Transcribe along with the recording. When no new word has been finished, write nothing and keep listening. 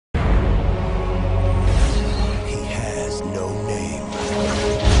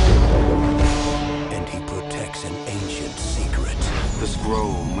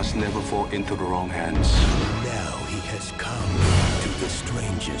into the wrong hands. Now he has come to the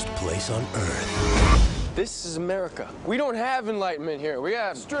strangest place on Earth. This is America. We don't have enlightenment here. We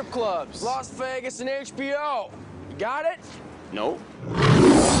have strip clubs, Las Vegas, and HBO. You got it? No.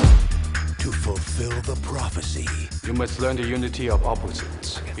 To fulfill the prophecy, You must learn the unity of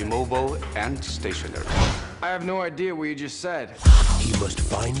opposites, immobile and stationary. I have no idea what you just said. he must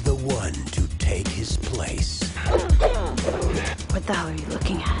find the one to take his place. What the hell are you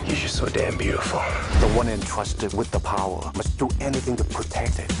looking at? You're just so damn beautiful. The one entrusted with the power must do anything to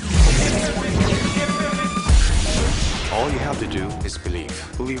protect it. All you have to do is believe.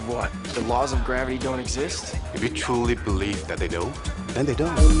 Believe what? The laws of gravity don't exist? If you truly believe that they don't, Then they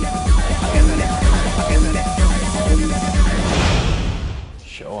don't.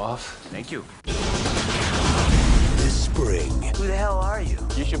 Show off. thank you. This spring, Who the hell are you?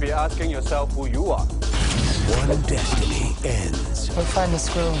 You should be asking yourself who you are. one destiny ends We'll find the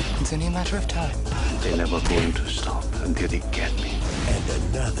scroll. It's only a matter of time. They're never going to stop until they get me. and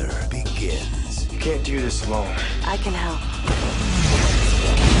another begins. You can't do this alone. I can help.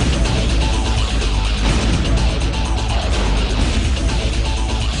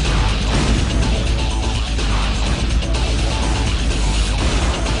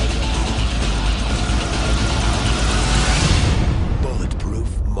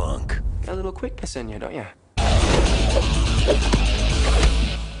 Bulletproof Monk. Got a little quickness in you, don't you?